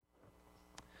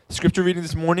Scripture reading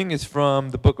this morning is from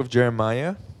the book of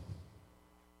Jeremiah.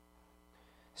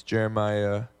 It's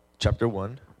Jeremiah chapter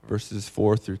 1, verses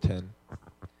 4 through 10.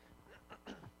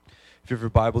 If you have your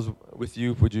Bibles with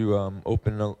you, would you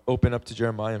open up to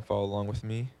Jeremiah and follow along with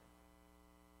me?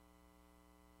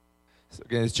 So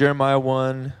again, it's Jeremiah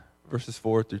 1, verses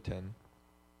 4 through 10.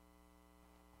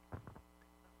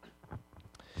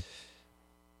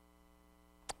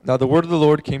 Now the word of the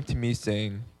Lord came to me,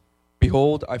 saying,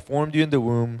 Behold, I formed you in the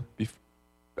womb. Before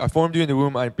I formed you in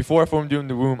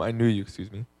the womb, I knew you.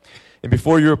 And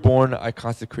before you were born, I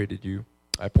consecrated you.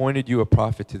 I appointed you a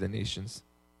prophet to the nations.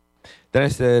 Then I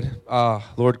said,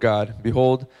 Lord God,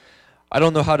 behold, I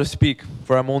don't know how to speak,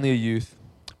 for I'm only a youth.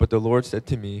 But the Lord said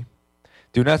to me,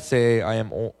 Do not say I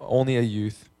am only a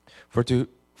youth, for to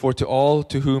all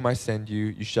to whom I send you,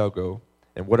 you shall go,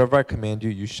 and whatever I command you,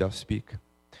 you shall speak.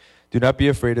 Do not be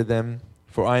afraid of them,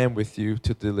 for I am with you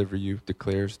to deliver you,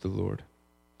 declares the Lord.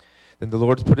 Then the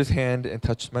Lord put his hand and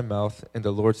touched my mouth, and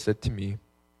the Lord said to me,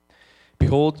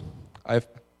 Behold, I have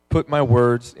put my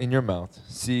words in your mouth.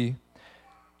 See,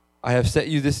 I have set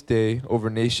you this day over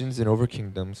nations and over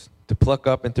kingdoms, to pluck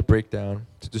up and to break down,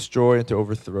 to destroy and to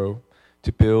overthrow,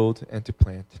 to build and to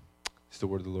plant. It's the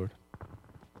word of the Lord.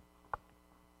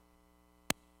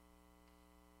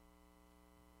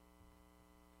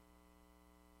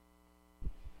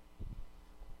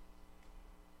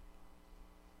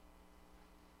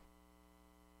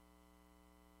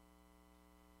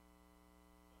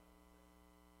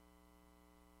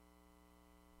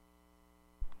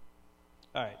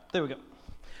 All right, there we go.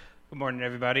 Good morning,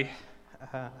 everybody.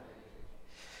 If I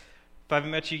haven't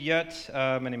met you yet,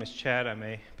 my name is Chad. I'm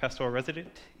a pastoral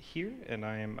resident here, and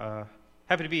I am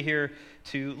happy to be here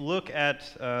to look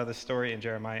at the story in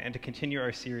Jeremiah and to continue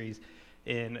our series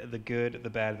in the good, the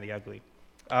bad, and the ugly.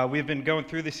 We've been going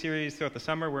through this series throughout the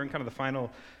summer. We're in kind of the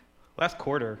last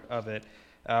quarter of it,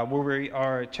 where we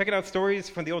are checking out stories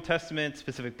from the Old Testament,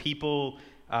 specific people,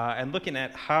 and looking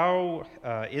at how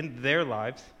in their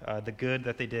lives, the good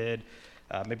that they did,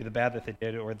 maybe the bad that they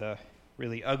did, or the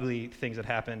really ugly things that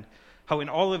happened, how in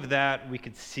all of that we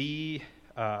could see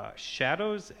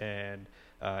shadows and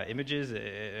images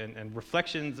and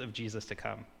reflections of Jesus to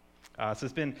come. So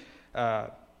it's been,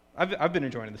 I've been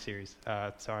enjoying the series,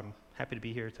 so I'm happy to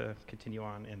be here to continue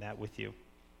on in that with you.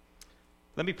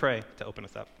 Let me pray to open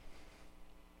us up.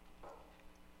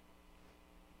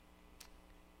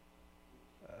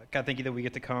 God, thank you that we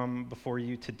get to come before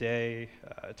you today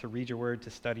to read your word, to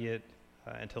study it,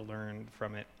 and to learn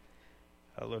from it.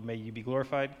 Lord, may you be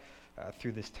glorified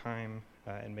through this time,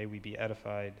 and may we be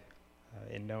edified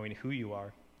in knowing who you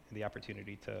are and the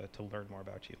opportunity to learn more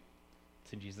about you.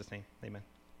 It's in Jesus' name, amen.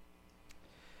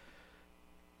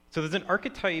 So there's an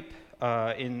archetype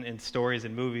in stories,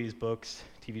 in movies, books,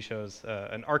 TV shows,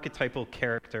 an archetypal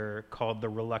character called the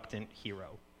reluctant hero.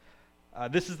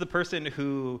 This is the person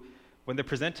who, when they're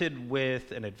presented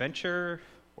with an adventure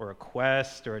or a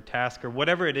quest or a task or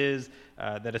whatever it is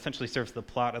that essentially serves the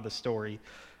plot of the story,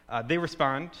 they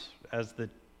respond, as the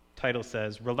title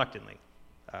says, reluctantly.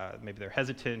 Maybe they're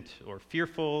hesitant or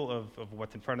fearful of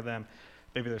what's in front of them.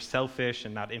 Maybe they're selfish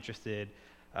and not interested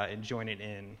in joining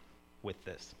in with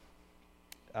this.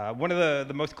 One of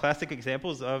the most classic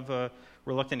examples of a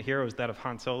reluctant hero is that of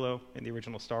Han Solo in the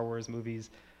original Star Wars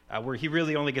movies, where he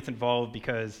really only gets involved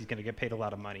because he's going to get paid a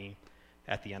lot of money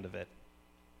at the end of it.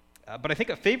 But I think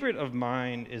a favorite of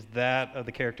mine is that of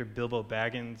the character Bilbo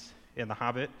Baggins in The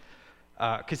Hobbit,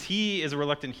 because he is a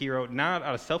reluctant hero, not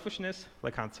out of selfishness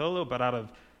like Han Solo, but out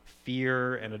of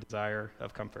fear and a desire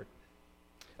of comfort.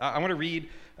 I want to read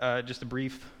just a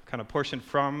brief kind of portion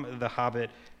from The Hobbit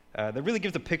that really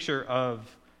gives a picture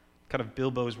of kind of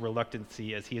Bilbo's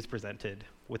reluctancy as he is presented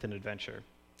with an adventure.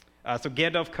 So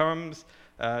Gandalf comes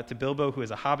to Bilbo, who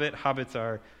is a hobbit. Hobbits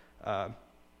are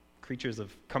creatures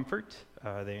of comfort.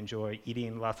 They enjoy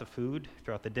eating lots of food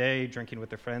throughout the day, drinking with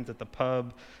their friends at the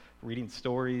pub, reading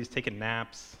stories, taking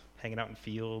naps, hanging out in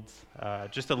fields.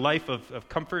 Just a life of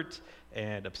comfort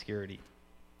and obscurity.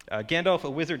 Gandalf, a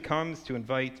wizard, comes to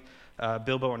invite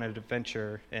Bilbo on an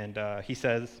adventure, and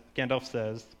Gandalf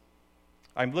says,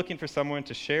 I'm looking for someone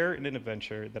to share in an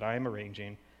adventure that I am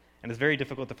arranging, and it's very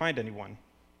difficult to find anyone.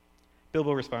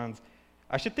 Bilbo responds,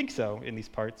 I should think so in these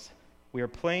parts. We are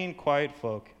plain, quiet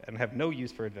folk and have no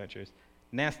use for adventures.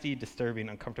 Nasty, disturbing,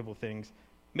 uncomfortable things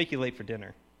make you late for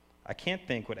dinner. I can't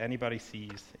think what anybody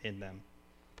sees in them.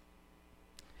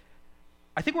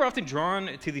 I think we're often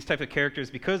drawn to these types of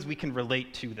characters because we can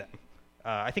relate to them.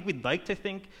 I think we'd like to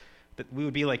think that we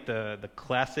would be like the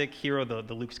classic hero,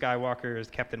 the Luke Skywalkers,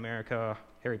 Captain America,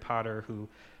 Harry Potter, who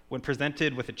When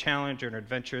presented with a challenge or an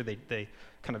adventure, they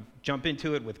kind of jump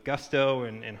into it with gusto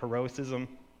and heroicism.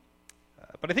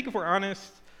 But I think if we're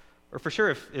honest, or for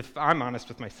sure if I'm honest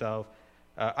with myself,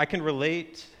 I can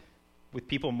relate with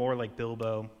people more like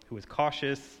Bilbo, who is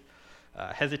cautious,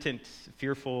 hesitant,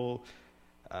 fearful,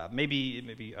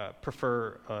 maybe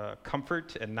prefer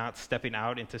comfort and not stepping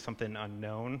out into something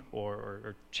unknown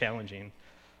or challenging.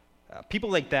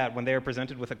 People like that, when they are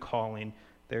presented with a calling,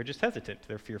 they're just hesitant.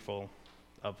 They're fearful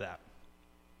of that.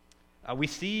 We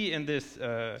see in this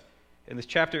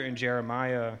chapter in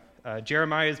Jeremiah,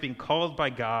 Jeremiah is being called by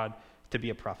God to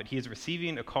be a prophet. He is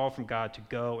receiving a call from God to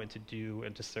go and to do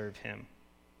and to serve him.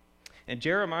 And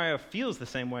Jeremiah feels the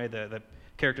same way that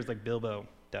characters like Bilbo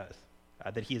does,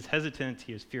 that he is hesitant,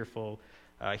 he is fearful,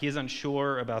 he is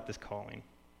unsure about this calling.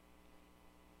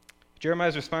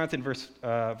 Jeremiah's response in verse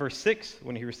 6,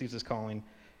 when he receives this calling,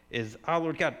 is, "Ah,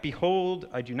 Lord God, behold,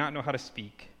 I do not know how to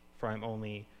speak, for I am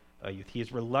only a youth." He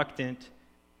is reluctant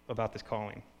about this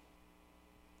calling.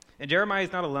 And Jeremiah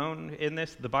is not alone in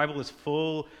this. The Bible is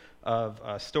full of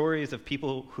stories of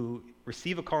people who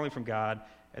receive a calling from God,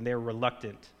 and they are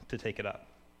reluctant to take it up.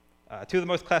 Two of the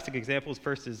most classic examples,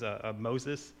 first is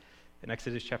Moses in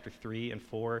Exodus chapter 3 and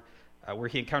 4, where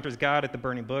he encounters God at the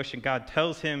burning bush, and God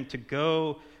tells him to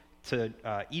go to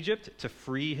Egypt to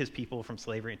free his people from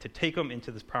slavery and to take them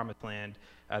into this promised land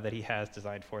that he has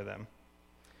designed for them.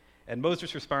 And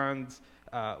Moses responds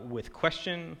with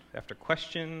question after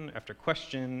question after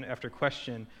question after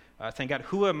question, saying, "God,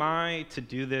 who am I to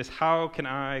do this? How can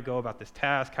I go about this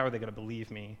task? How are they going to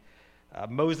believe me?"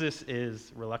 Moses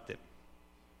is reluctant.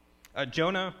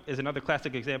 Jonah is another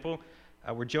classic example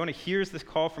where Jonah hears this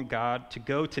call from God to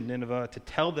go to Nineveh to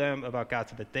tell them about God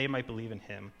so that they might believe in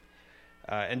him.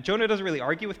 And Jonah doesn't really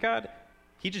argue with God.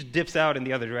 He just dips out in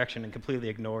the other direction and completely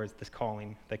ignores this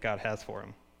calling that God has for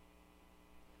him.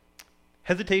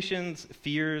 Hesitations,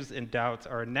 fears, and doubts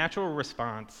are a natural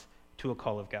response to a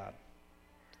call of God.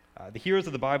 The heroes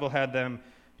of the Bible had them.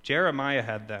 Jeremiah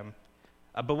had them.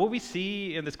 But what we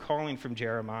see in this calling from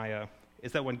Jeremiah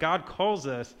is that when God calls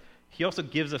us, he also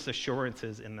gives us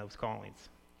assurances in those callings.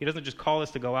 He doesn't just call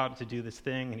us to go out and to do this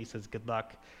thing, and he says, good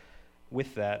luck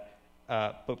with that.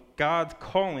 But God's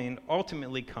calling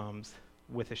ultimately comes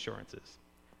with assurances.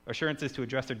 Assurances to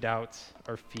address our doubts,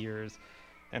 our fears,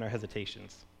 and our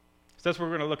hesitations. So that's what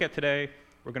we're going to look at today.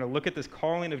 We're going to look at this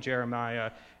calling of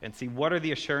Jeremiah and see what are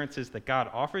the assurances that God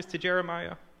offers to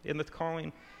Jeremiah in this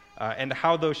calling, and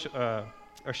how those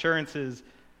assurances,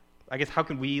 I guess, how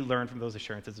can we learn from those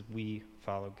assurances as we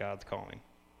follow God's calling?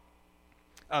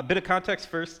 A bit of context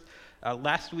first.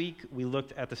 Last week, we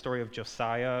looked at the story of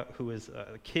Josiah, who was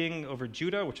a king over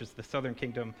Judah, which was the southern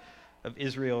kingdom of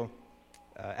Israel.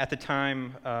 At the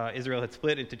time, Israel had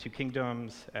split into two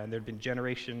kingdoms, and there had been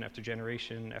generation after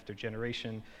generation after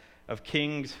generation of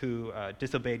kings who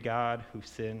disobeyed God, who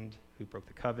sinned, who broke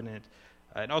the covenant.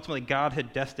 And ultimately, God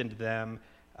had destined them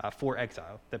for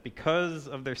exile, that because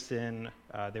of their sin,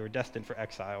 they were destined for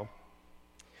exile.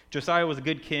 Josiah was a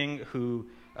good king who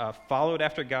followed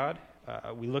after God.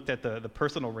 We looked at the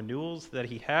personal renewals that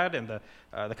he had and the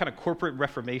kind of corporate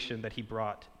reformation that he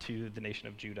brought to the nation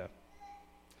of Judah.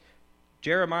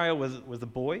 Jeremiah was a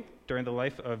boy during the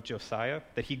life of Josiah,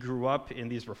 that he grew up in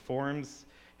these reforms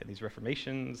and these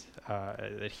reformations,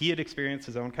 that he had experienced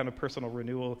his own kind of personal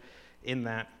renewal in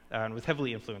that, and was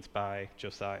heavily influenced by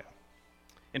Josiah.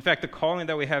 In fact, the calling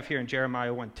that we have here in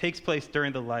Jeremiah 1 takes place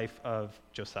during the life of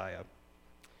Josiah.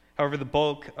 However, the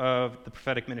bulk of the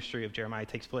prophetic ministry of Jeremiah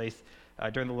takes place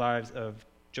during the lives of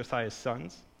Josiah's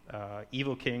sons,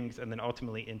 evil kings, and then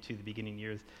ultimately into the beginning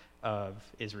years of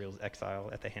Israel's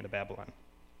exile at the hand of Babylon.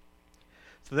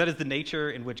 So that is the nature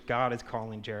in which God is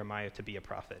calling Jeremiah to be a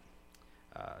prophet.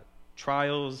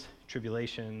 Trials,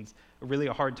 tribulations, really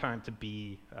a hard time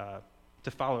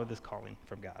to follow this calling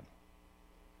from God.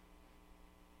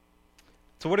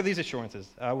 So what are these assurances?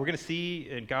 We're going to see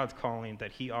in God's calling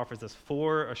that he offers us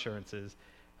 4 assurances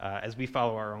as we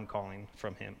follow our own calling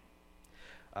from him.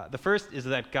 The first is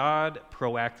that God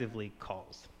proactively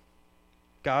calls.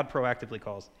 God proactively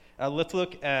calls. Let's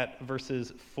look at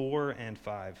verses 4 and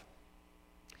 5.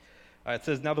 It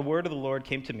says, "Now the word of the Lord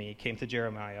came to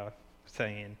Jeremiah,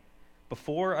 saying,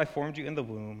 Before I formed you in the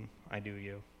womb, I knew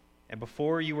you. And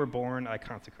before you were born, I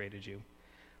consecrated you.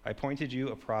 I appointed you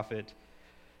a prophet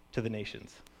to the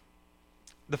nations."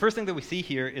 The first thing that we see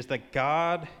here is that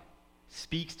God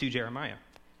speaks to Jeremiah,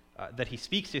 that he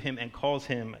speaks to him and calls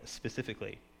him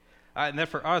specifically. And that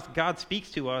for us, God speaks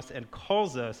to us and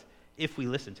calls us if we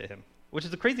listen to him, which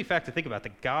is a crazy fact to think about. The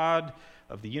God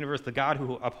of the universe, the God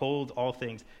who upholds all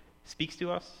things, speaks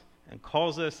to us and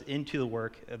calls us into the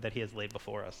work that he has laid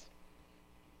before us.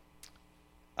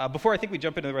 Before I think we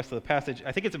jump into the rest of the passage,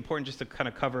 I think it's important just to kind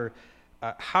of cover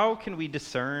how can we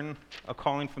discern a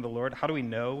calling from the Lord? How do we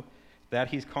know that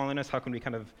he's calling us? How can we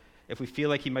kind of, if we feel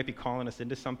like he might be calling us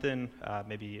into something,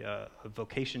 maybe a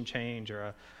vocation change or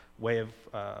a way of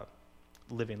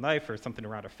living life or something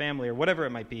around our family or whatever it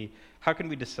might be, how can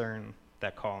we discern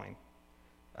that calling?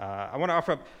 I want to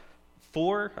offer up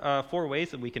four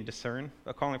ways that we can discern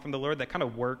a calling from the Lord that kind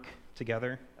of work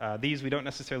together. These we don't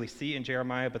necessarily see in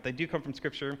Jeremiah, but they do come from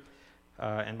Scripture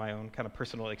and my own kind of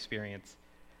personal experience.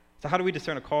 So how do we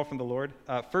discern a call from the Lord?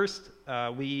 First,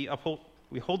 we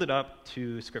hold it up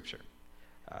to Scripture.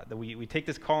 That we take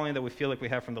this calling that we feel like we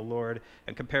have from the Lord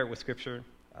and compare it with Scripture.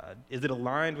 Is it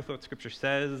aligned with what Scripture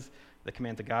says, the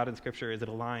commands of God in Scripture? Is it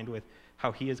aligned with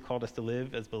how he has called us to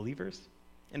live as believers?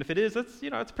 And if it is, that's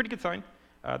a pretty good sign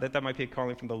that might be a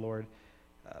calling from the Lord.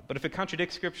 But if it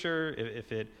contradicts Scripture,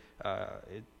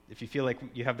 if you feel like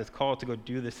you have this call to go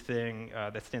do this thing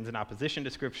that stands in opposition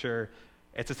to Scripture,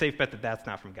 it's a safe bet that that's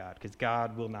not from God, because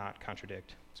God will not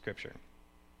contradict Scripture.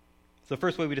 So the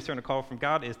first way we discern a call from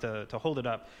God is to hold it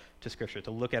up to Scripture,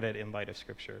 to look at it in light of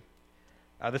Scripture.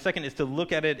 The second is to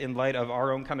look at it in light of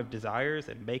our own kind of desires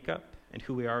and makeup and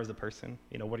who we are as a person.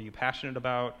 What are you passionate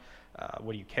about?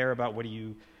 What do you care about? What are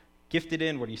you gifted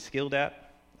in? What are you skilled at?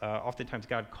 Oftentimes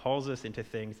God calls us into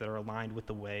things that are aligned with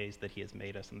the ways that he has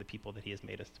made us and the people that he has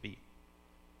made us to be.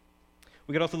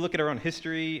 We could also look at our own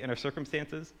history and our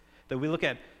circumstances, that we look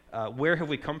at where have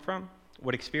we come from,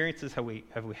 what experiences have we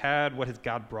had, what has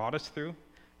God brought us through,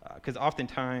 because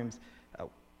oftentimes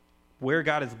where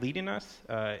God is leading us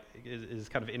is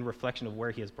kind of in reflection of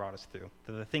where he has brought us through.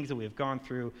 The things that we have gone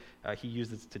through, he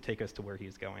uses to take us to where he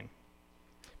is going.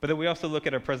 But then we also look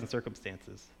at our present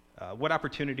circumstances. What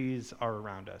opportunities are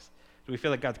around us? Do we feel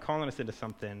like God's calling us into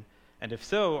something? And if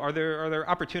so, are there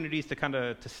opportunities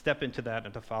to step into that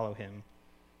and to follow him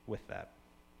with that?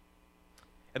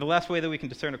 And the last way that we can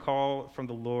discern a call from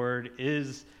the Lord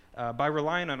is by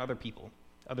relying on other people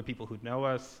who know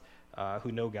us,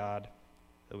 who know God,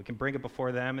 that we can bring it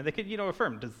before them, and they can,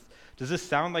 affirm, does this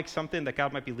sound like something that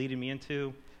God might be leading me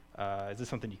into? Is this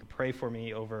something you could pray for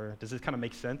me over? Does this kind of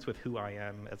make sense with who I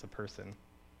am as a person?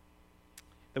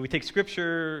 That we take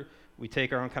Scripture, we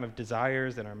take our own kind of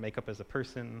desires and our makeup as a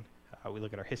person, we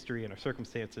look at our history and our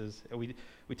circumstances, and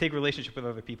we take relationship with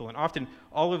other people, and often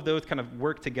all of those kind of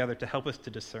work together to help us to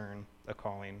discern a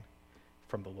calling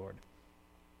from the Lord.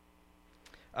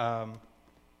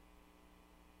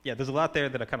 There's a lot there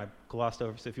that I kind of glossed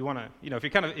over. So if you want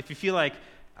to, if you feel like,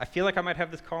 I feel like I might have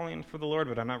this calling for the Lord,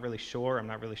 but I'm not really sure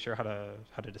how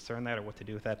to discern that or what to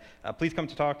do with that, please come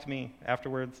to talk to me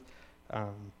afterwards.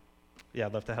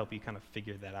 I'd love to help you kind of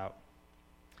figure that out.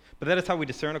 But that is how we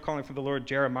discern a calling from the Lord.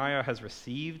 Jeremiah has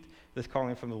received this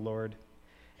calling from the Lord.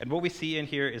 And what we see in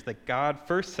here is that God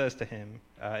first says to him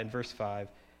in verse 5,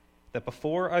 that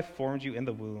before I formed you in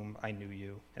the womb, I knew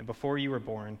you. And before you were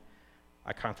born,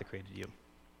 I consecrated you.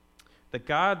 That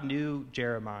God knew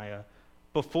Jeremiah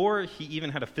before he even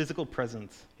had a physical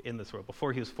presence in this world.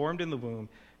 Before he was formed in the womb,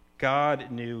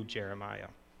 God knew Jeremiah.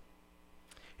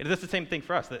 And that's the same thing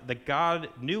for us, that God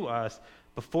knew us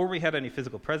before we had any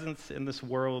physical presence in this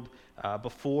world,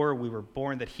 before we were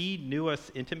born, that he knew us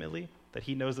intimately, that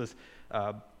he knows us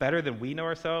better than we know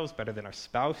ourselves, better than our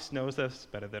spouse knows us,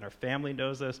 better than our family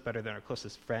knows us, better than our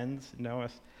closest friends know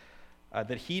us,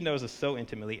 that he knows us so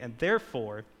intimately. And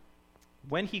therefore,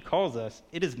 when he calls us,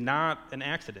 it is not an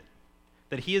accident,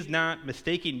 that he is not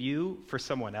mistaking you for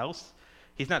someone else.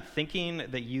 He's not thinking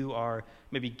that you are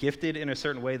maybe gifted in a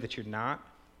certain way that you're not,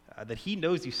 that he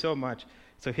knows you so much.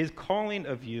 So his calling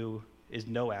of you is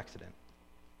no accident.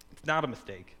 It's not a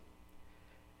mistake.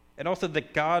 And also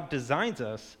that God designs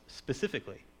us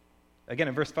specifically. Again,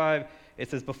 in verse 5,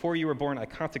 it says, before you were born, I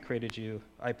consecrated you.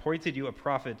 I appointed you a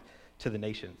prophet to the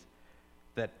nations.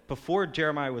 That before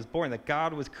Jeremiah was born, that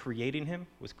God was creating him,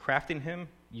 was crafting him,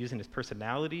 using his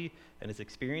personality and his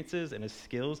experiences and his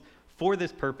skills for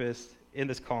this purpose in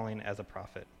this calling as a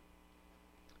prophet.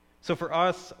 So for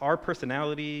us, our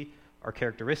personality, our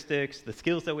characteristics, the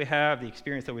skills that we have, the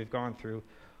experience that we've gone through,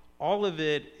 all of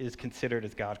it is considered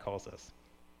as God calls us.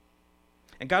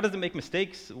 And God doesn't make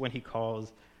mistakes when he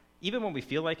calls, even when we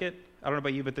feel like it. I don't know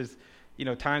about you, but there's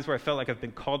times where I felt like I've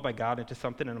been called by God into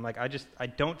something, and I'm like, I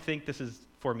don't think this is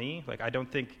for me. Like, I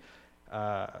don't think,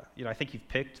 I think you've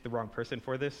picked the wrong person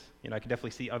for this. I can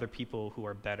definitely see other people who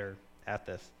are better at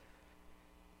this.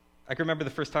 I can remember the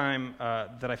first time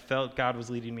that I felt God was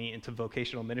leading me into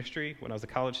vocational ministry when I was a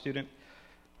college student.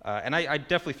 And I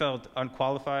definitely felt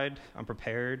unqualified,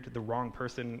 unprepared, the wrong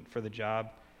person for the job.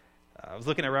 I was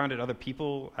looking around at other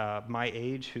people my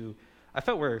age who I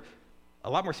felt were a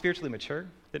lot more spiritually mature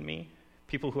than me,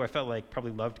 people who I felt like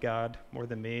probably loved God more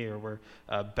than me, or were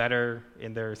better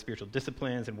in their spiritual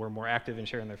disciplines and were more active in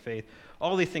sharing their faith.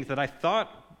 All these things that I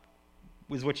thought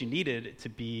was what you needed to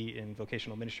be in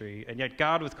vocational ministry, and yet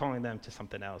God was calling them to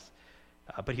something else.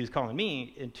 But he was calling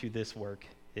me into this work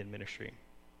in ministry.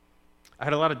 I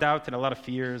had a lot of doubts and a lot of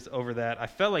fears over that. I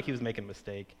felt like he was making a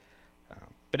mistake.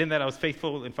 But in that, I was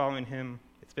faithful in following him.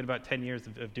 It's been about 10 years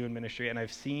of doing ministry, and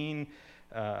I've seen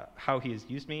how he has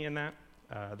used me in that.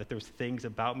 That there was things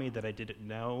about me that I didn't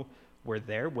know were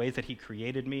there, ways that he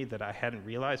created me that I hadn't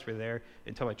realized were there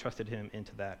until I trusted him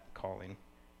into that calling.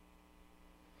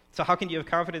 So how can you have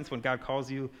confidence when God calls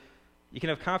you? You can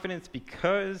have confidence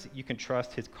because you can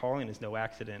trust his calling is no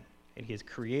accident, and he has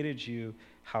created you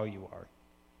how you are,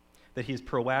 that he is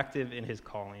proactive in his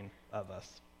calling of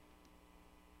us.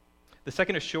 The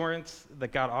second assurance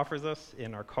that God offers us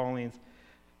in our callings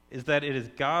is that it is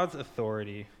God's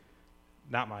authority,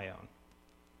 not my own.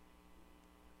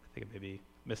 I think I maybe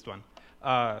missed one.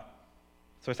 So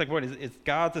our second point is it's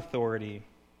God's authority,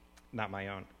 not my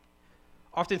own.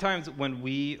 Oftentimes when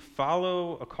we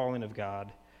follow a calling of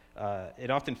God, it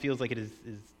often feels like it is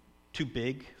too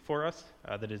big for us,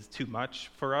 that it is too much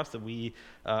for us, that we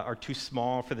are too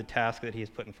small for the task that he has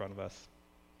put in front of us.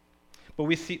 But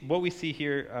what we see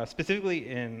here, specifically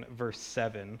in verse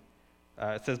 7,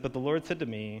 it says, "But the Lord said to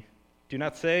me, do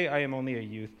not say I am only a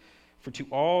youth, for to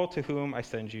all to whom I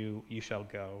send you, you shall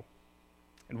go.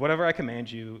 And whatever I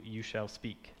command you, you shall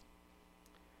speak."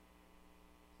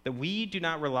 That we do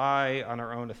not rely on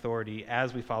our own authority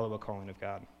as we follow a calling of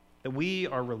God. That we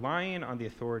are relying on the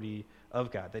authority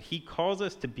of God. That he calls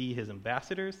us to be his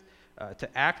ambassadors,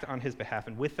 to act on his behalf.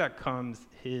 And with that comes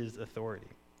his authority.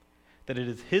 That it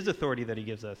is his authority that he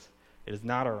gives us. It is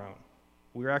not our own.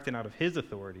 We're acting out of his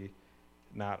authority,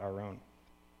 not our own.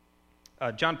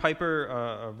 John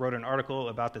Piper wrote an article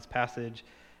about this passage,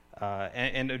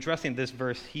 and addressing this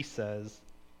verse, he says,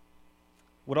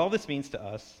 "What all this means to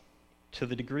us, to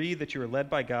the degree that you are led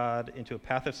by God into a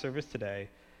path of service today,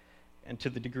 and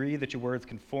to the degree that your words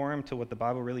conform to what the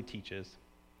Bible really teaches,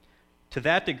 to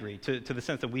that degree, to the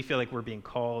sense that we feel like we're being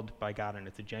called by God and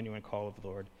it's a genuine call of the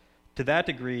Lord, to that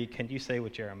degree can you say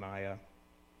with Jeremiah,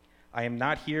 'I am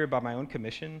not here by my own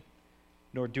commission,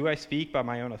 nor do I speak by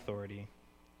my own authority,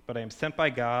 but I am sent by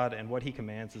God, and what he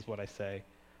commands is what I say.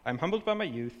 I am humbled by my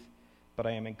youth, but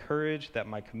I am encouraged that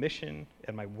my commission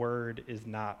and my word is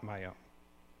not my own.'"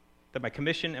 That my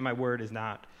commission and my word is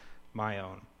not my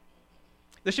own.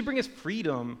 This should bring us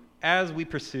freedom as we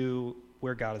pursue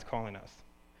where God is calling us.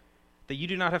 That you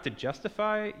do not have to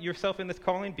justify yourself in this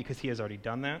calling because he has already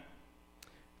done that.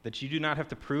 That you do not have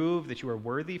to prove that you are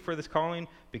worthy for this calling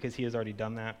because he has already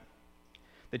done that.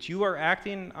 That you are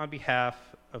acting on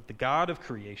behalf of the God of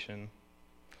creation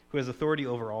who has authority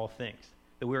over all things.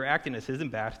 That we are acting as his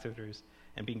ambassadors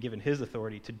and being given his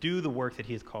authority to do the work that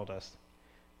he has called us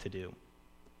to do.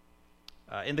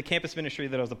 In the campus ministry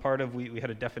that I was a part of, we had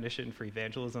a definition for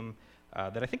evangelism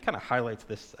that I think kind of highlights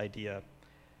this idea.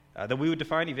 That we would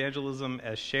define evangelism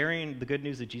as sharing the good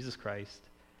news of Jesus Christ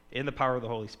in the power of the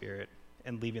Holy Spirit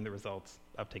and leaving the results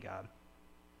up to God.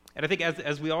 And I think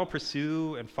as we all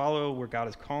pursue and follow where God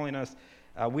is calling us,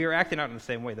 we are acting out in the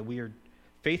same way, that we are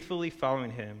faithfully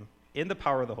following him in the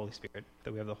power of the Holy Spirit,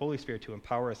 that we have the Holy Spirit to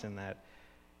empower us in that,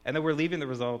 and that we're leaving the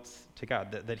results to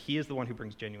God, that he is the one who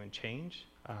brings genuine change,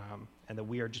 and that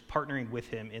we are just partnering with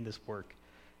him in this work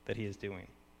that he is doing.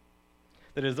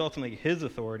 That it is ultimately his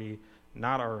authority,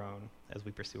 not our own, as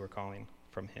we pursue our calling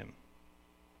from him.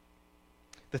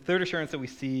 The third assurance that we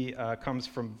see comes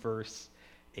from verse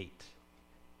 8,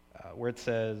 where it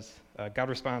says, God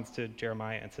responds to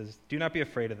Jeremiah and says, "Do not be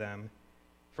afraid of them,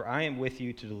 for I am with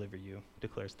you to deliver you,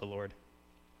 declares the Lord."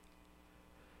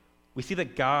 We see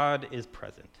that God is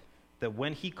present, that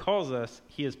when he calls us,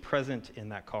 he is present in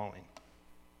that calling.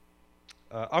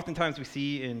 Oftentimes we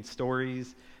see in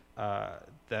stories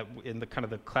that in the kind of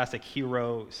the classic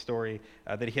hero story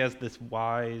that he has this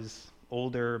wise,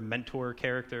 older mentor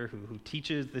character who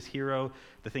teaches this hero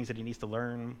the things that he needs to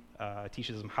learn,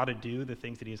 teaches him how to do the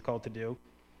things that he is called to do.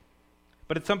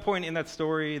 But at some point in that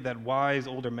story, that wise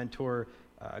older mentor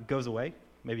goes away.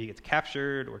 Maybe he gets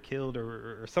captured or killed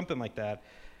or something like that.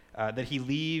 That he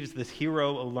leaves this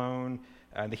hero alone,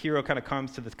 and the hero kind of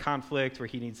comes to this conflict where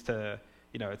he needs to,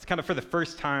 it's kind of for the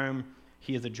first time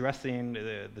he is addressing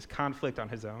this conflict on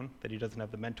his own, that he doesn't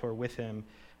have the mentor with him.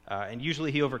 And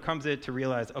usually he overcomes it to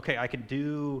realize, okay, I could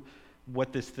do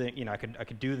what this thing, I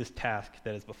could do this task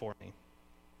that is before me.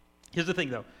 Here's the thing,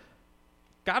 though.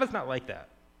 God is not like that.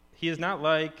 He is not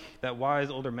like that wise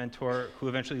older mentor who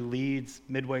eventually leads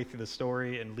midway through the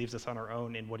story and leaves us on our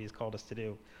own in what he's called us to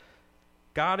do.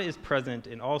 God is present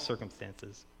in all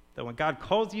circumstances. That when God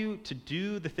calls you to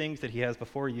do the things that he has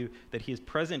before you, that he is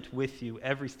present with you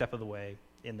every step of the way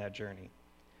in that journey.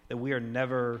 That we are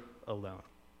never alone.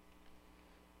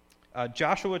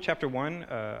 Joshua chapter 1,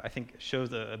 I think,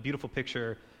 shows a beautiful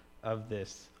picture of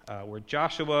this,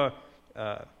 where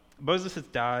Moses has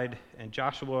died, and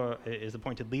Joshua is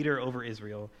appointed leader over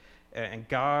Israel, and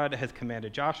God has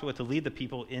commanded Joshua to lead the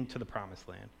people into the promised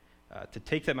land, to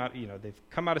take them out. They've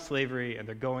come out of slavery, and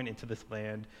they're going into this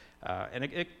land, and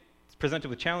it's presented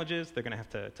with challenges. They're going to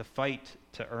have to fight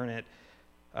to earn it,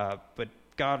 but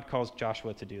God calls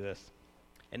Joshua to do this.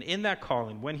 And in that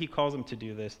calling, when he calls him to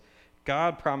do this,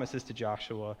 God promises to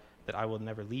Joshua that I will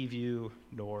never leave you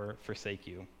nor forsake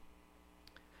you.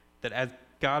 That as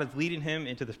God is leading him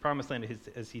into this promised land,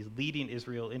 as he's leading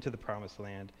Israel into the promised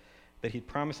land, that he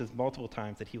promises multiple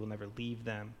times that he will never leave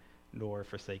them nor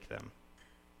forsake them.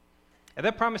 And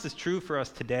that promise is true for us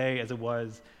today as it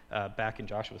was back in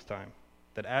Joshua's time.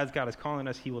 That as God is calling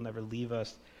us, he will never leave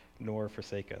us nor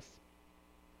forsake us.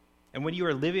 And when you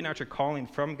are living out your calling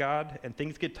from God and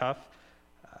things get tough,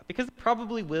 because it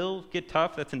probably will get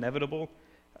tough, that's inevitable,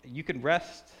 you can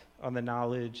rest on the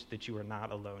knowledge that you are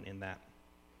not alone in that.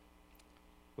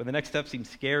 When the next step seems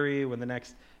scary, when the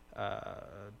next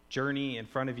journey in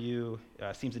front of you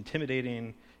seems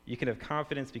intimidating, you can have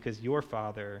confidence because your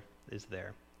Father is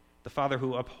there. The Father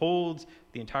who upholds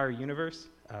the entire universe,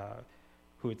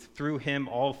 who it's through him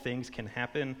all things can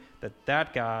happen,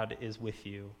 that God is with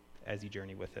you as you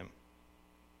journey with him.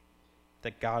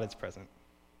 That God is present.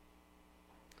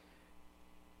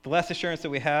 The last assurance that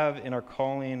we have in our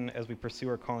calling, as we pursue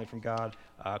our calling from God,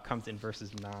 comes in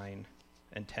verses 9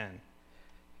 and 10.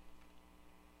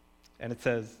 And it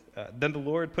says, Then the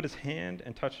Lord put out his hand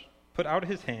and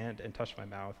touched my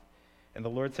mouth. And the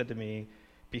Lord said to me,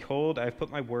 Behold, I have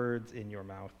put my words in your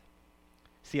mouth.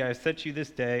 See, I have set you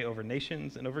this day over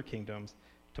nations and over kingdoms,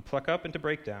 to pluck up and to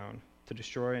break down, to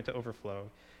destroy and to overflow,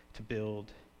 to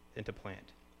build and to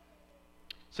plant.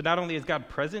 So not only is God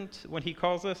present when he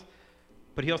calls us,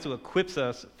 but he also equips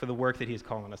us for the work that he's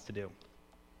calling us to do.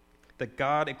 That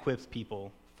God equips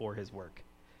people for his work.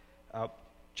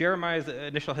 Jeremiah's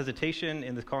initial hesitation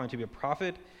in this calling to be a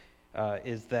prophet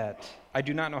is that I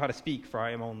do not know how to speak, for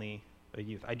I am only a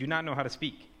youth. I do not know how to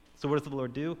speak. So what does the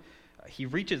Lord do? He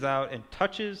reaches out and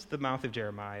touches the mouth of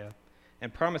Jeremiah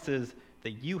and promises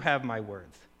that you have my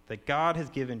words, that God has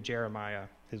given Jeremiah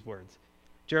his words.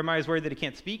 Jeremiah's worried that he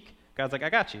can't speak. God's like, I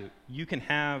got you. You can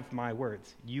have my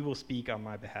words. You will speak on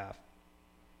my behalf.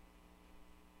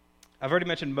 I've already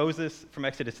mentioned Moses from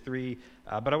Exodus 3,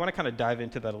 but I want to kind of dive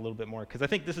into that a little bit more because I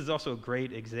think this is also a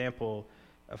great example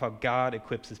of how God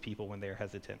equips his people when they are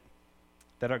hesitant.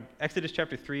 That Exodus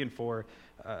chapter 3 and 4,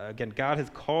 again, God has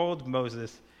called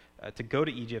Moses to go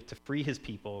to Egypt to free his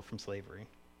people from slavery.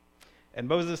 And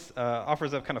Moses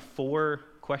offers up kind of 4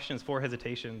 questions, 4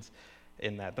 hesitations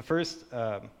in that. The first,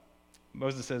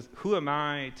 Moses says, who am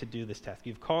I to do this task?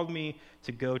 You've called me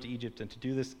to go to Egypt and to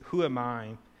do this. Who am I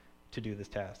to do this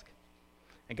task?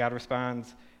 And God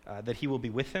responds that he will be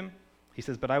with him. He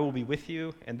says, but I will be with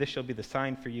you, and this shall be the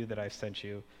sign for you that I've sent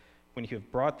you. When you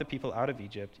have brought the people out of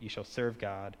Egypt, you shall serve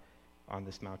God on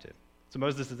this mountain. So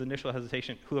Moses' initial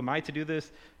hesitation, who am I to do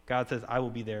this? God says, I will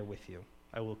be there with you.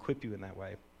 I will equip you in that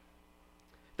way.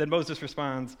 Then Moses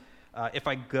responds, if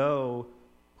I go,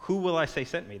 who will I say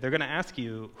sent me? They're going to ask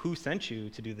you, who sent you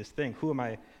to do this thing? Who am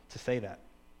I to say that?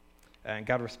 And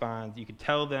God responds, you can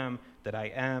tell them that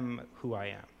I am who I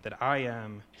am, that I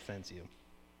am sends you.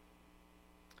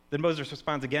 Then Moses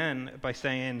responds again by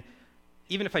saying,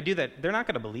 even if I do that, they're not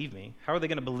going to believe me. How are they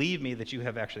going to believe me that you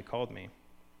have actually called me?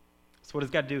 So what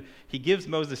does God do? He gives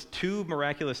Moses 2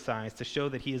 miraculous signs to show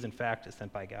that he is in fact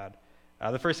sent by God.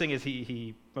 The first thing is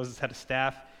Moses had a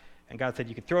staff, and God said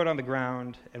you can throw it on the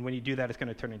ground, and when you do that, it's going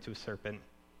to turn into a serpent.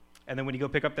 And then when you go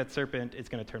pick up that serpent, it's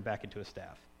going to turn back into a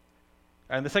staff.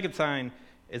 And the second sign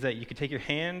is that you can take your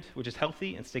hand, which is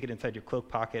healthy, and stick it inside your cloak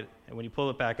pocket, and when you pull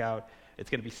it back out, it's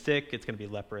going to be sick, it's going to be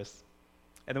leprous.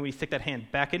 And then when you stick that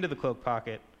hand back into the cloak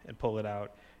pocket and pull it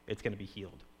out, it's going to be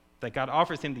healed. That God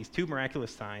offers him these 2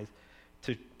 miraculous signs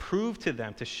to prove to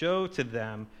them, to show to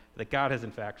them that God has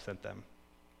in fact sent them.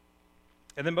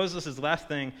 And then Moses' last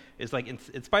thing is like,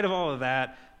 in spite of all of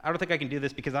that, I don't think I can do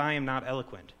this because I am not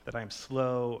eloquent, that I am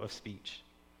slow of speech.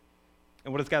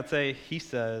 And what does God say? He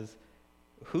says,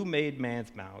 who made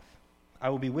man's mouth? I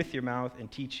will be with your mouth and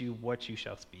teach you what you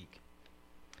shall speak.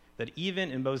 That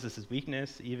even in Moses'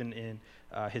 weakness, even in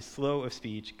his slow of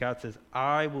speech, God says,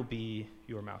 I will be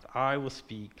your mouth. I will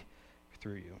speak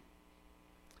through you.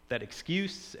 That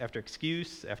excuse after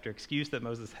excuse after excuse that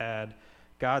Moses had,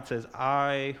 God says,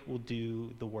 I will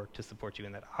do the work to support you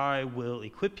in that. I will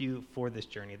equip you for this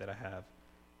journey that I have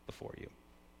before you.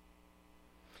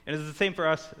 And it's the same for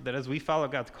us, that as we follow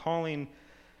God's calling,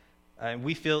 and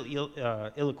we feel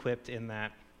ill-equipped in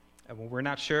that, and when we're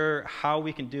not sure how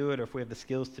we can do it or if we have the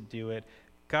skills to do it,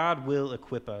 God will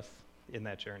equip us in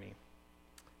that journey.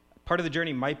 Part of the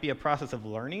journey might be a process of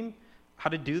learning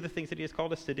how to do the things that he has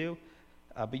called us to do,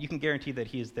 but you can guarantee that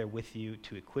he is there with you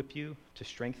to equip you, to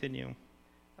strengthen you,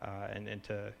 and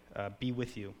to be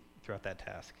with you throughout that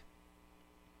task.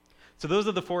 So those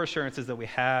are the 4 assurances that we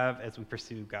have as we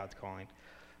pursue God's calling.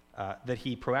 That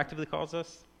he proactively calls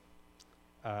us,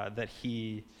 that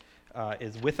he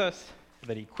is with us,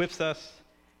 that he equips us,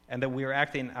 and that we are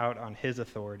acting out on his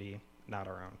authority, not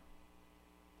our own.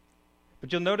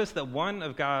 But you'll notice that one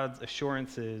of God's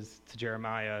assurances to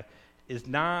Jeremiah is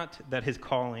not that his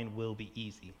calling will be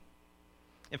easy.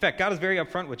 In fact, God is very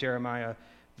upfront with Jeremiah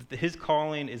that his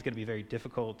calling is going to be very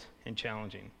difficult and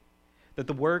challenging. That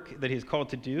the work that he's called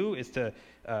to do is to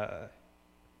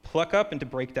pluck up and to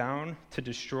break down, to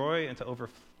destroy and to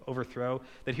overthrow.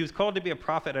 That he was called to be a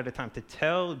prophet at a time to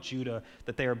tell Judah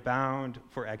that they are bound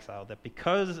for exile, that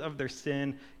because of their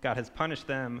sin, God has punished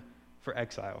them for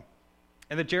exile.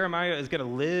 And that Jeremiah is going to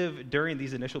live during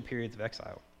these initial periods of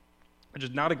exile, which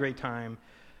is not a great time.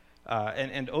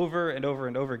 And over and over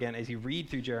and over again, as you read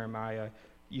through Jeremiah,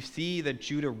 you see that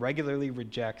Judah regularly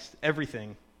rejects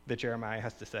everything that Jeremiah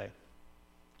has to say.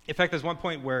 In fact, there's one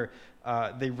point where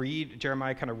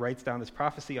Jeremiah kind of writes down this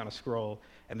prophecy on a scroll,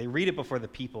 and they read it before the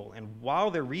people. And while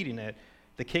they're reading it,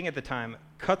 the king at the time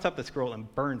cuts up the scroll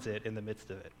and burns it in the midst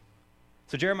of it.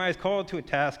 So Jeremiah is called to a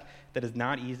task that is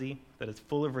not easy, that is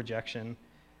full of rejection.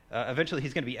 Eventually,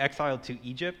 he's going to be exiled to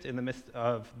Egypt in the midst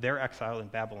of their exile in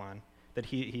Babylon, that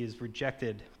he is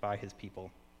rejected by his people.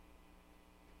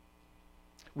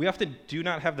 We often do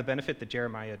not have the benefit that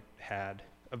Jeremiah had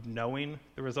of knowing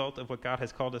the result of what God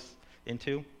has called us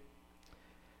into.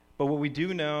 But what we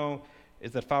do know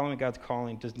is that following God's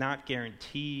calling does not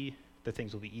guarantee that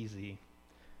things will be easy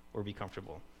or be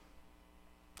comfortable.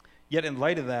 Yet in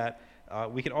light of that,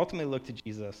 we can ultimately look to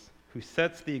Jesus, who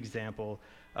sets the example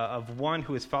of one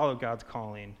who has followed God's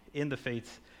calling in the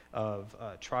face of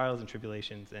trials and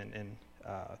tribulations and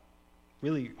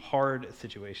really hard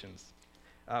situations.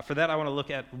 For that, I want to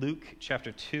look at Luke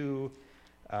chapter 2,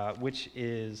 which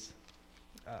is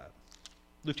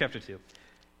Luke chapter 2.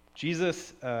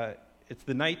 Jesus, it's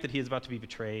the night that he is about to be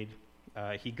betrayed.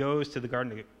 He goes to the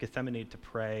Garden of Gethsemane to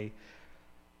pray,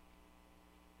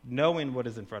 knowing what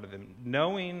is in front of him,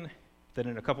 knowing that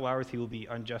in a couple hours he will be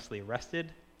unjustly arrested,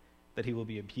 that he will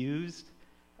be abused,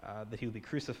 that he will be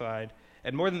crucified.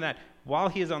 And more than that, while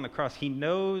he is on the cross, he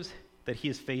knows that he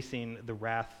is facing the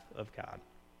wrath of God.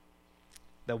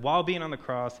 That while being on the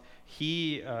cross,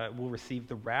 he will receive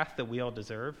the wrath that we all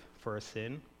deserve for our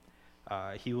sin.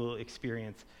 He will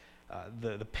experience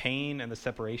the pain and the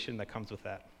separation that comes with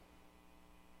that.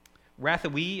 Wrath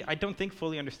that I don't think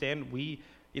fully understand. We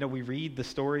read the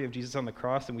story of Jesus on the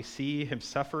cross and we see him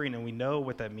suffering and we know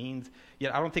what that means.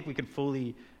 Yet I don't think we can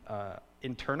fully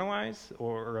internalize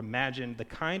or imagine the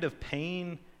kind of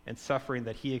pain and suffering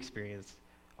that he experienced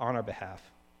on our behalf,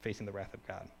 facing the wrath of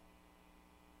God.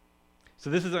 So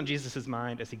this is on Jesus'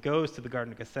 mind as he goes to the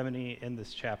Garden of Gethsemane in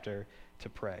this chapter to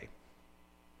pray.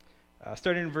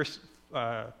 Starting in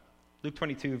Luke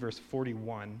 22, verse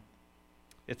 41,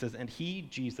 it says, "And he,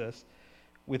 Jesus,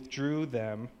 withdrew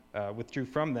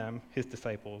from them, his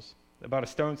disciples, about a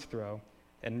stone's throw,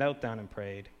 and knelt down and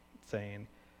prayed, saying,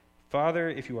 'Father,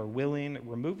 if you are willing,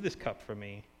 remove this cup from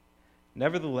me.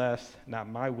 Nevertheless, not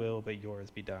my will, but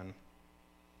yours be done.'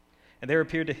 And there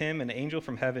appeared to him an angel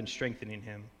from heaven strengthening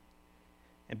him.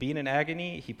 And being in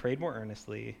agony, he prayed more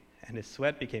earnestly, and his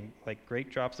sweat became like great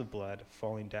drops of blood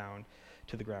falling down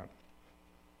to the ground."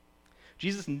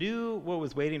 Jesus knew what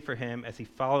was waiting for him as he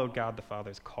followed God the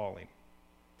Father's calling.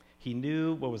 He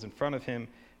knew what was in front of him,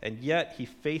 and yet he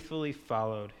faithfully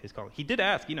followed his calling. He did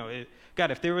ask, God,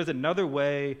 if there was another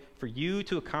way for you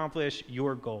to accomplish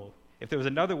your goal, if there was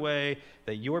another way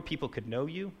that your people could know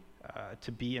you,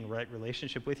 to be in right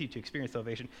relationship with you, to experience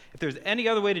salvation, if there's any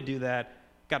other way to do that,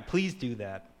 God, please do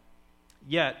that.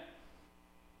 Yet,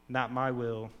 not my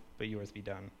will, but yours be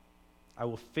done. I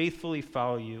will faithfully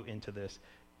follow you into this,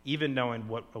 even knowing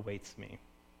what awaits me.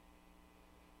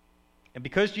 And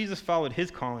because Jesus followed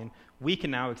his calling, we can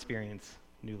now experience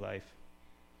new life.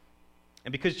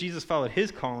 And because Jesus followed his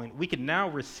calling, we can now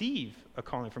receive a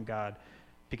calling from God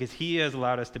because he has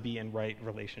allowed us to be in right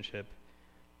relationship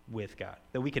with God.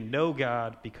 That we can know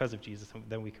God because of Jesus, and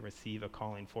then we can receive a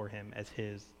calling for him as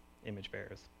his image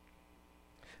bearers.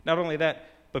 Not only that,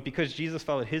 but because Jesus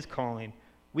followed his calling,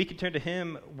 We can turn to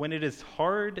him when it is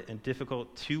hard and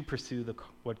difficult to pursue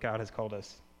what God has called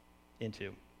us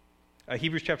into.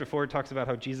 Hebrews chapter 4 talks about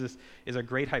how Jesus is our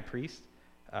great high priest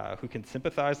who can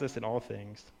sympathize with us in all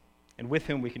things, and with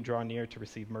whom we can draw near to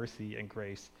receive mercy and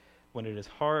grace when it is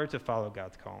hard to follow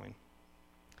God's calling.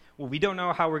 When we don't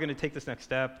know how we're going to take this next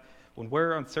step, when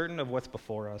we're uncertain of what's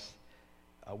before us,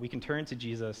 we can turn to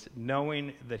Jesus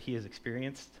knowing that he has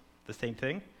experienced the same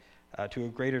thing to a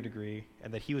greater degree,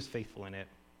 and that he was faithful in it,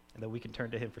 and that we can turn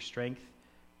to him for strength,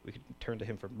 we can turn to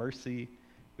him for mercy,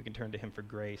 we can turn to him for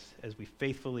grace as we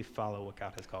faithfully follow what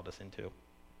God has called us into.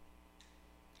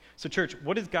 So church,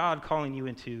 what is God calling you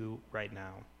into right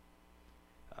now?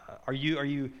 Are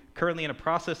you currently in a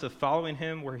process of following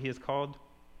him where he is called?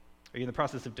 Are you in the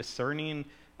process of discerning,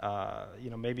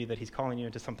 maybe that he's calling you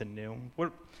into something new?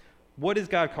 What is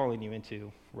God calling you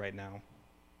into right now?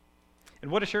 And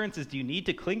what assurances do you need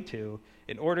to cling to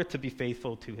in order to be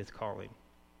faithful to his calling?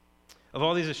 Of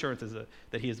all these assurances,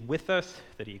 that he is with us,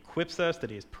 that he equips us, that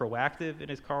he is proactive in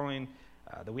his calling,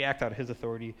 that we act out of his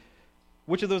authority,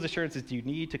 which of those assurances do you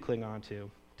need to cling on to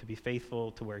be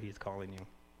faithful to where he is calling you?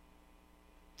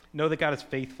 Know that God is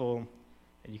faithful,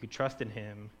 and you can trust in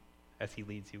him as he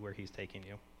leads you where he's taking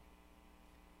you.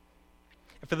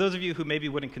 And for those of you who maybe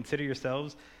wouldn't consider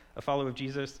yourselves a follower of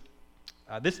Jesus,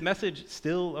 this message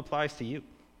still applies to you.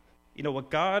 You know, what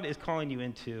God is calling you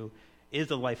into is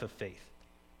a life of faith.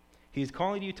 He's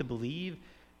calling you to believe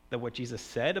that what Jesus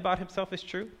said about himself is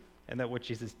true, and that what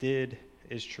Jesus did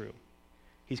is true.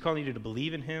 He's calling you to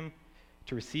believe in him,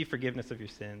 to receive forgiveness of your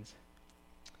sins,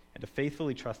 and to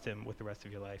faithfully trust him with the rest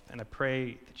of your life. And I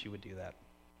pray that you would do that.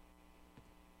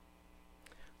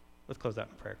 Let's close out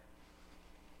in prayer.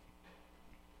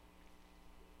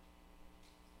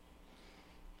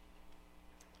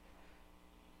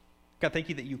 God, thank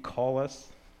you that you call us,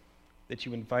 that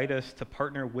you invite us to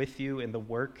partner with you in the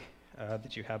work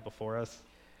that you have before us,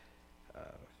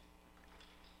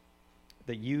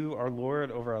 that you are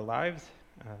Lord over our lives,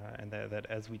 and that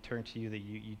as we turn to you, that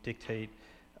you dictate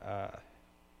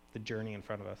the journey in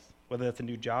front of us. Whether that's a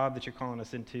new job that you're calling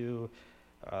us into,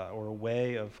 or a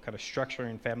way of kind of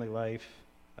structuring family life,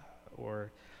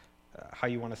 or how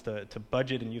you want us to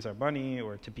budget and use our money,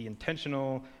 or to be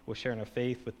intentional with sharing our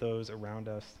faith with those around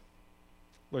us.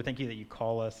 Lord, thank you that you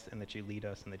call us and that you lead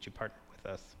us and that you partner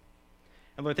with us.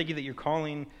 And Lord, thank you that you're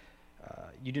calling,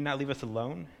 you do not leave us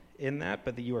alone in that,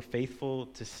 but that you are faithful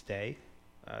to stay,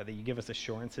 that you give us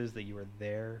assurances that you are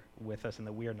there with us and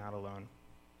that we are not alone.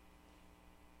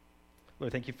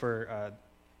 Lord, thank you for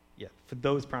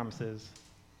those promises.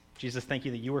 Jesus, thank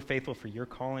you that you were faithful for your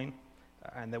calling,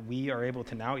 and that we are able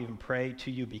to now even pray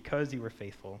to you because you were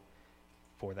faithful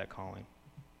for that calling.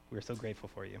 We are so grateful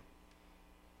for you.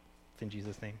 It's in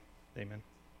Jesus' name, amen.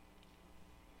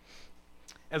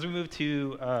 As we move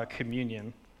to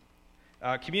communion,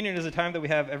 communion is a time that we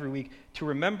have every week to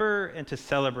remember and to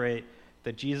celebrate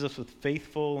that Jesus was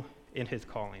faithful in his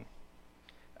calling.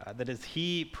 That as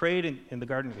he prayed in the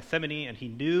Garden of Gethsemane and he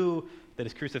knew that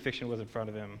his crucifixion was in front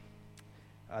of him,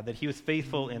 that he was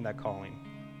faithful in that calling.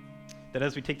 That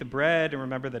as we take the bread and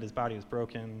remember that his body was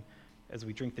broken, as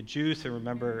we drink the juice and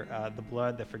remember the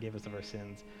blood that forgave us of our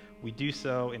sins, we do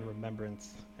so in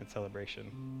remembrance and celebration.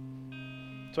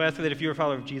 So I ask that if you're a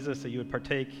follower of Jesus, that you would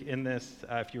partake in this.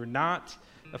 If you're not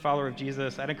a follower of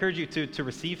Jesus, I'd encourage you to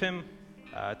receive him,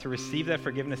 to receive that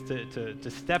forgiveness,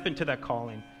 to step into that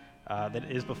calling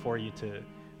that is before you,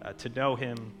 to know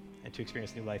him and to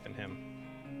experience new life in him.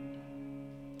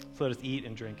 So let us eat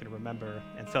and drink and remember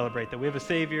and celebrate that we have a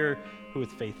Savior who is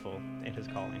faithful in his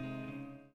calling.